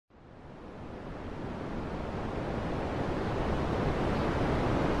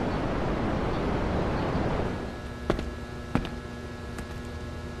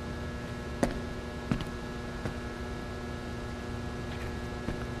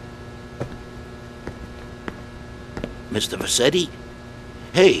Mr. Vassetti?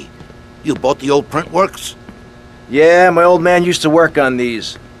 Hey, you bought the old print works? Yeah, my old man used to work on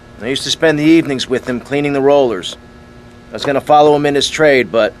these. I used to spend the evenings with him cleaning the rollers. I was gonna follow him in his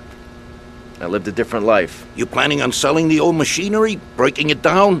trade, but I lived a different life. You planning on selling the old machinery? Breaking it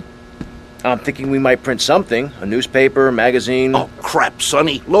down? I'm thinking we might print something. A newspaper, a magazine. Oh, crap,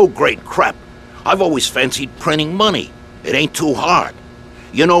 Sonny. Low-grade crap. I've always fancied printing money. It ain't too hard.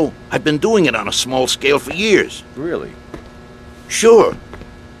 You know, I've been doing it on a small scale for years. Really? Sure.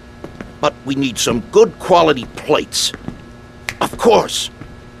 But we need some good quality plates. Of course.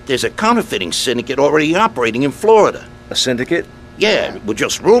 There's a counterfeiting syndicate already operating in Florida. A syndicate? Yeah, well,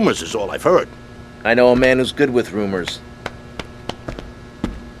 just rumors is all I've heard. I know a man who's good with rumors.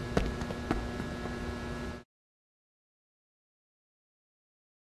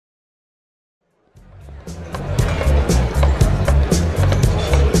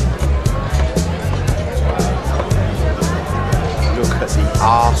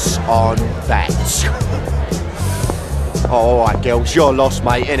 Arse on that. Alright, girls, you're lost,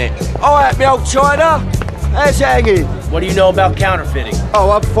 mate, innit? Alright, me old China. How's it hanging? What do you know about counterfeiting? Oh,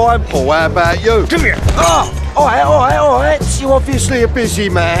 I'm fine, Paul. How about you? Come here. Oh, alright. You're obviously a busy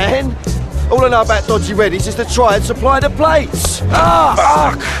man. All I know about Dodgy Reddies is to try and supply the plates.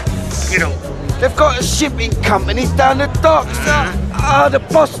 Fuck! You know, they've got a shipping company down the docks. The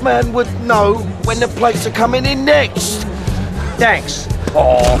boss man would know when the plates are coming in next. Thanks.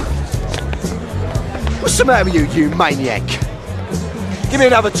 Oh. What's the matter with you, you maniac? Give me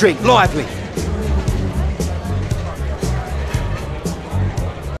another drink, lively.